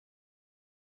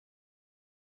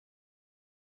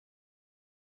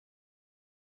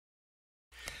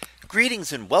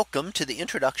Greetings and welcome to the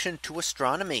introduction to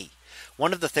astronomy.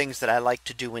 One of the things that I like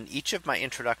to do in each of my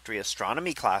introductory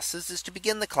astronomy classes is to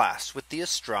begin the class with the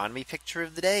astronomy picture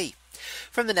of the day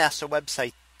from the NASA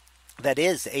website. That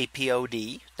is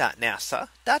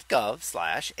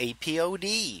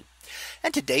apod.nasa.gov/apod.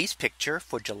 And today's picture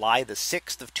for July the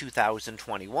 6th of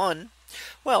 2021.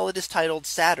 Well, it is titled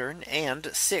Saturn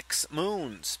and 6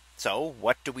 moons. So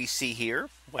what do we see here?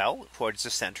 Well, towards the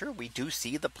center, we do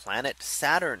see the planet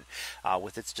Saturn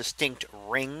with its distinct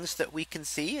rings that we can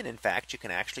see. And in fact, you can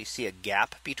actually see a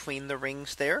gap between the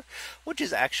rings there, which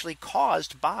is actually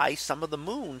caused by some of the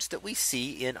moons that we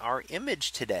see in our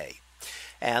image today.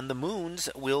 And the moons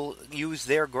will use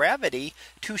their gravity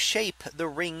to shape the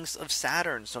rings of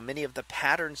Saturn. So many of the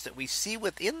patterns that we see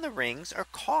within the rings are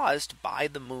caused by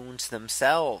the moons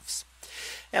themselves.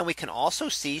 And we can also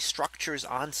see structures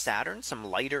on Saturn, some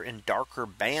lighter and darker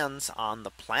bands on the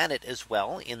planet as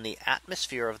well in the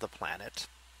atmosphere of the planet.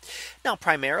 Now,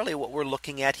 primarily what we're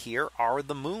looking at here are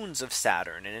the moons of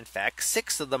Saturn. And in fact,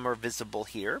 6 of them are visible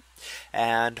here.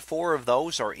 And 4 of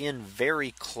those are in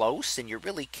very close. And you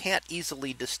really can't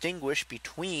easily distinguish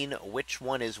between which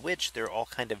one is which. They're all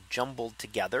kind of jumbled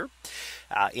together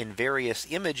in various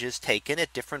images taken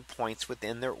at different points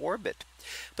within their orbit.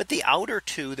 But the outer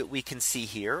 2 that we can see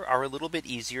here are a little bit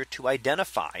easier to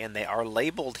identify, and they are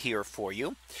labeled here for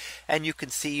you. And you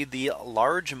can see the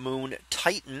large moon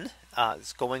Titan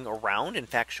is going around, in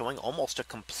fact, showing almost a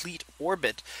complete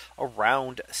orbit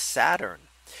around Saturn.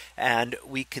 And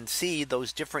we can see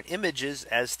those different images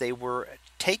as they were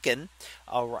taken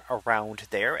around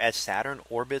there as Saturn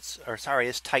orbits, or sorry,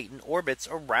 as Titan orbits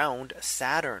around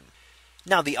Saturn.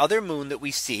 Now, the other moon that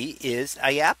we see is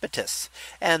Iapetus,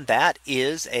 and that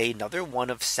is another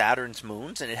one of Saturn's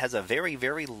moons, and it has a very,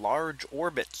 very large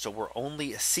orbit. So we're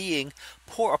only seeing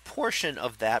a portion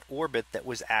of that orbit that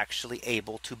was actually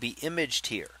able to be imaged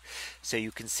here. So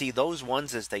you can see those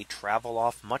ones as they travel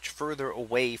off much further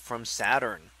away from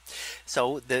Saturn.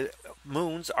 So the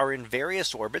moons are in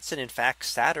various orbits, and in fact,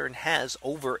 Saturn has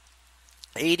over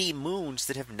 80 moons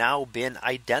that have now been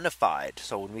identified.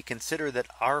 So when we consider that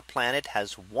our planet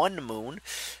has 1 moon,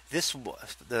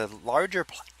 the larger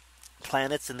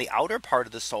planets in the outer part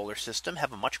of the solar system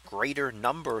have a much greater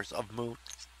numbers of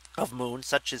moons,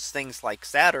 such as things like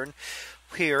Saturn,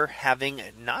 here having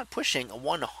not pushing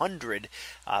 100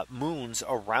 moons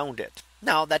around it.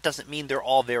 Now, that doesn't mean they're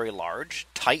all very large.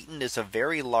 Titan is a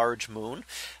very large moon,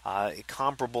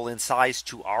 comparable in size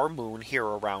to our moon here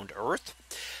around Earth.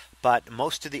 But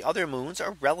most of the other moons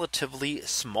are relatively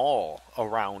small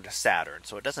around Saturn.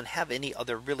 So it doesn't have any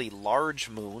other really large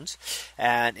moons.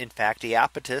 And in fact,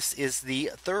 Iapetus is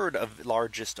the 3rd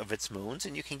largest of its moons.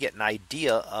 And you can get an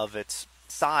idea of its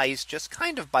size just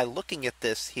kind of by looking at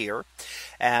this here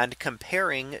and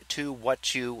comparing to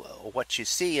what you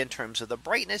see in terms of the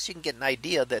brightness. You can get an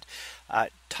idea that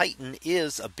Titan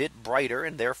is a bit brighter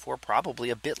and therefore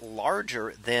probably a bit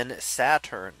larger than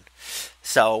Saturn.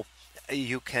 So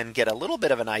you can get a little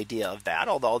bit of an idea of that,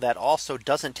 although that also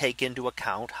doesn't take into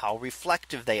account how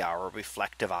reflective they are. A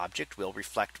reflective object will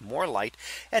reflect more light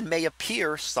and may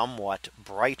appear somewhat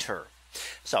brighter.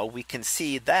 So we can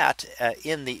see that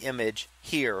in the image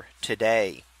here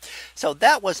today. So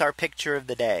that was our picture of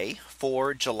the day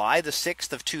for July the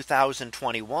 6th of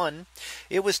 2021.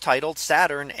 It was titled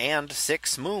Saturn and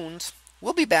 6 moons.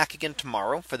 We'll be back again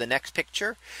tomorrow for the next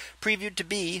picture, previewed to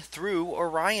be through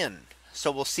Orion. So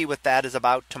we'll see what that is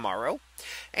about tomorrow.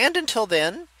 And until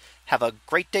then, have a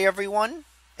great day, everyone,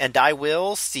 and I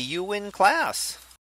will see you in class.